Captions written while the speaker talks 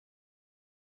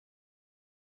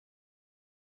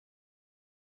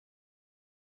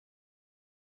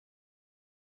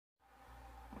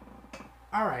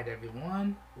Alright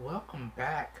everyone, welcome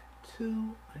back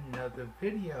to another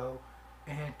video,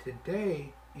 and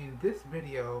today in this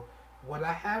video what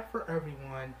I have for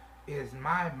everyone is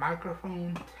my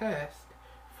microphone test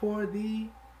for the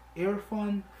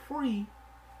Earfun Free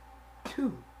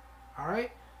 2.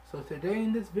 Alright, so today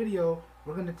in this video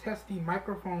we're going to test the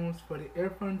microphones for the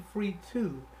Earfun Free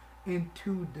 2 in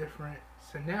two different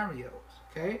scenarios.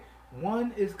 Okay,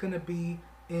 one is going to be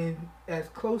in as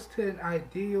close to an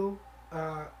ideal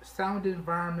sound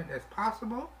environment as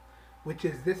possible, which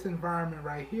is this environment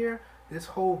right here. This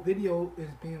whole video is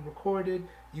being recorded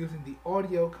using the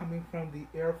audio coming from the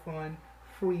Earfun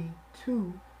Free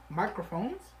 2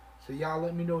 microphones. So y'all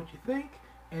let me know what you think.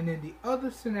 And then the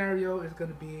other scenario is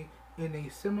going to be in a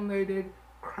simulated,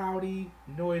 crowdy,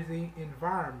 noisy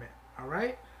environment.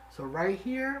 Alright, so right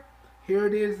here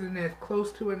it is in as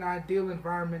close to an ideal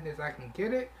environment as I can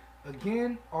get it.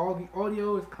 Again, all the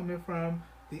audio is coming from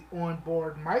the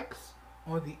onboard mics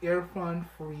on the Earfun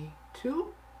Free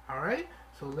 2. Alright,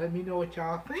 so let me know what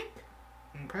y'all think.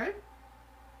 Okay,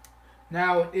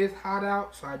 now it is hot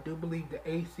out, so I do believe the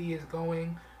AC is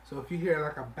going. So if you hear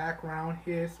like a background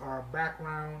hiss or a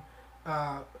background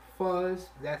fuzz,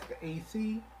 that's the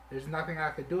AC. There's nothing I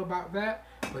could do about that,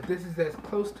 but this is as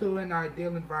close to an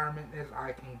ideal environment as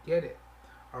I can get it.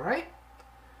 Alright,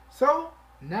 so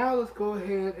now let's go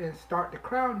ahead and start the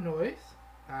crowd noise.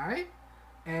 Alright,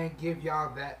 and give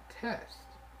y'all that test.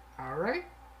 Alright,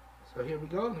 so here we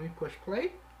go. Let me push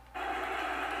play.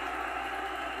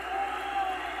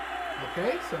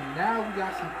 Okay, so now we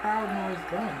got some crowd noise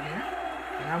going here,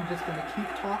 and I'm just going to keep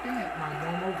talking at my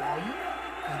normal volume,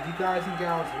 and you guys and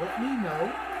gals let me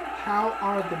know how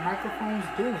are the microphones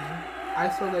doing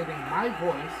isolating my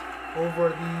voice over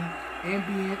the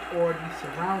ambient or the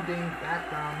surrounding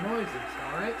background noises.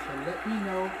 Alright, so let me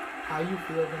know how you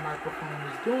feel the microphone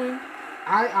is doing.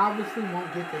 I obviously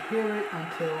won't get to hear it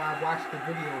until I watch the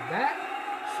video back,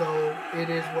 so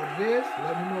it is what it is.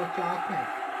 Let me know what y'all think.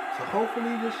 So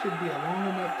hopefully this should be a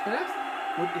long enough test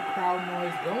with the crowd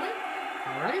noise going.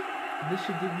 Alright, this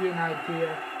should give you an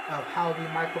idea of how the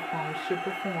microphone should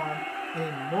perform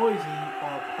in noisy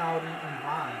or crowded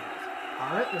environments.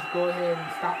 Alright, let's go ahead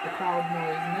and stop the crowd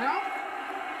noise now.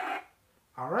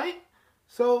 Alright,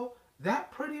 so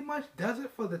that pretty much does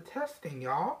it for the testing,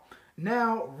 y'all.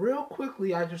 Now, real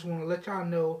quickly, I just want to let y'all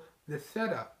know the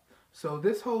setup. So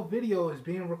this whole video is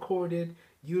being recorded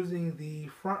using the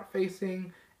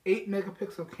front-facing 8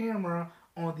 megapixel camera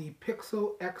on the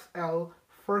Pixel XL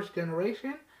first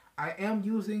generation. I am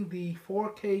using the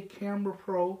 4K Camera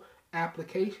Pro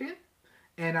application,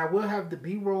 and I will have the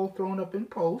B-roll thrown up in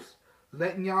post,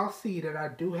 letting y'all see that I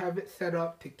do have it set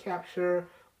up to capture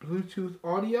Bluetooth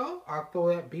audio. I'll throw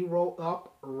that B-roll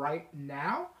up right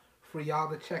now for y'all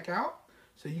to check out.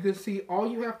 So you can see all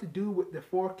you have to do with the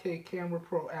 4K Camera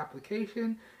Pro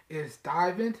application is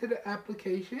dive into the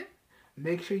application,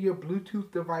 make sure your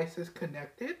Bluetooth device is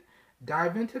connected,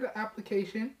 dive into the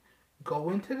application,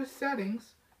 go into the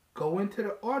settings, go into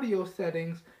the audio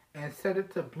settings, and set it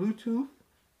to Bluetooth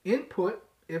input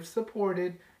if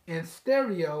supported and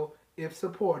stereo if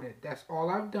supported. That's all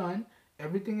I've done.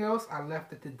 Everything else I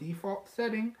left at the default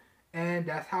setting, and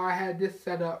that's how I had this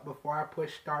set up before I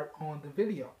push start on the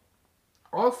video.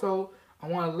 Also, I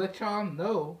want to let y'all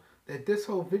know that this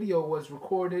whole video was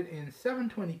recorded in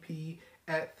 720p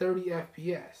at 30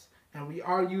 FPS, and we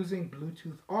are using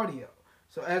Bluetooth audio.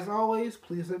 So as always,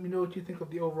 please let me know what you think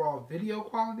of the overall video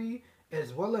quality,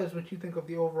 as well as what you think of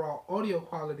the overall audio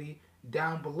quality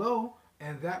down below,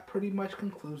 and that pretty much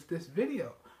concludes this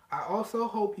video. I also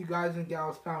hope you guys and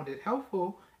gals found it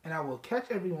helpful, and I will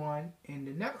catch everyone in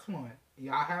the next one.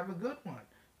 Y'all have a good one.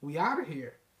 We out of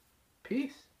here.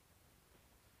 Peace.